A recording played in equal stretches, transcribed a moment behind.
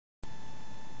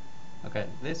Okay,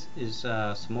 this is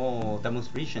a small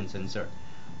demonstration sensor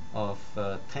of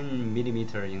 10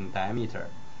 millimeter in diameter.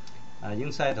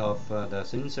 Inside of the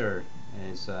sensor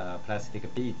is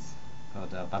plastic beads called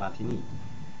badanie.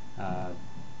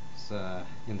 So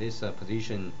in this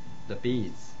position, the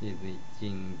beads is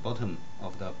in bottom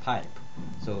of the pipe,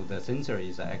 so the sensor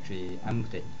is actually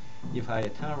empty. If I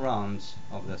turn around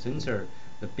of the sensor,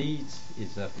 the beads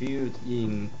is filled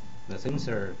in the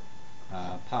sensor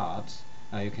parts.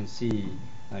 You can see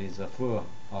is full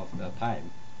of the pipe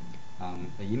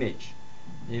on the image.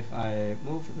 If I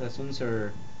move the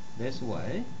sensor this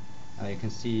way, you can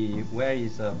see where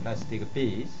is the plastic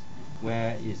beads,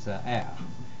 where is air.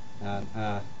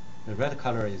 The red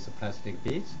color is plastic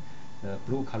beads, the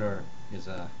blue color is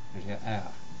air.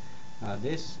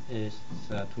 This is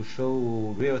to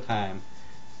show real-time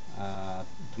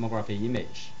tomography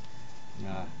image.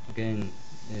 Again,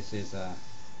 this is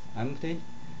empty,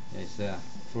 it's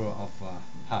full of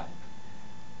pipe.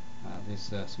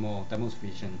 This small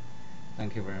demonstration.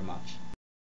 Thank you very much.